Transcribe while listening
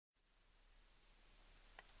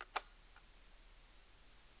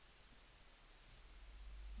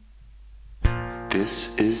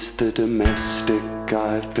This is the domestic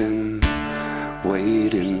I've been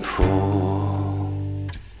waiting for.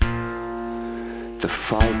 The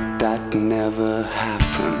fight that never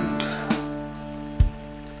happened.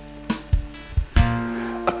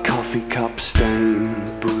 A coffee cup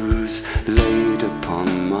stain, bruise laid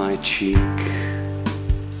upon my cheek.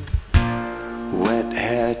 Wet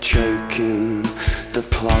hair choking the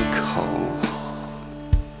plug hole.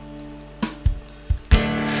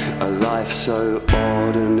 A life so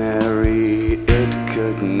ordinary it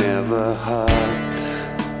could never hurt.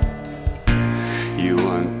 You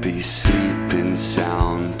won't be sleeping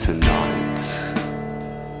sound tonight.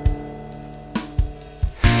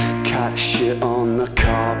 Cat shit on the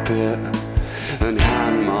carpet and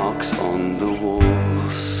hand marks on the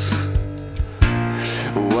walls.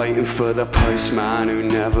 Waiting for the postman who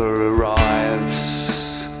never arrives.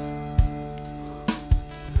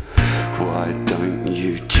 Why don't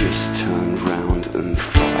you just turn round and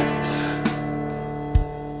fight?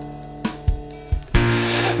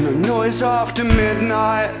 No noise after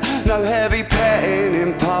midnight, no heavy petting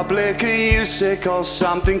in public. Are you sick or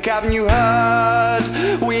something? Haven't you heard?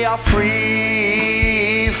 We are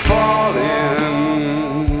free falling.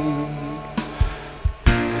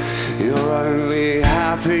 You're only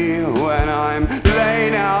happy when I'm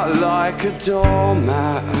laying out like a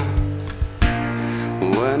doormat,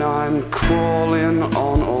 when I'm crawling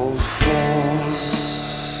on all fours.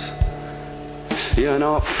 You're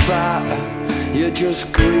not fat, you're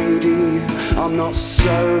just greedy. I'm not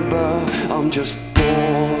sober, I'm just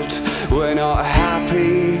bored. We're not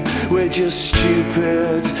happy, we're just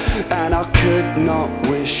stupid, and I could not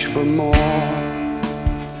wish for more.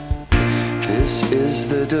 This is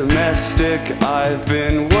the domestic I've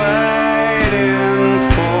been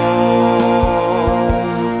waiting for.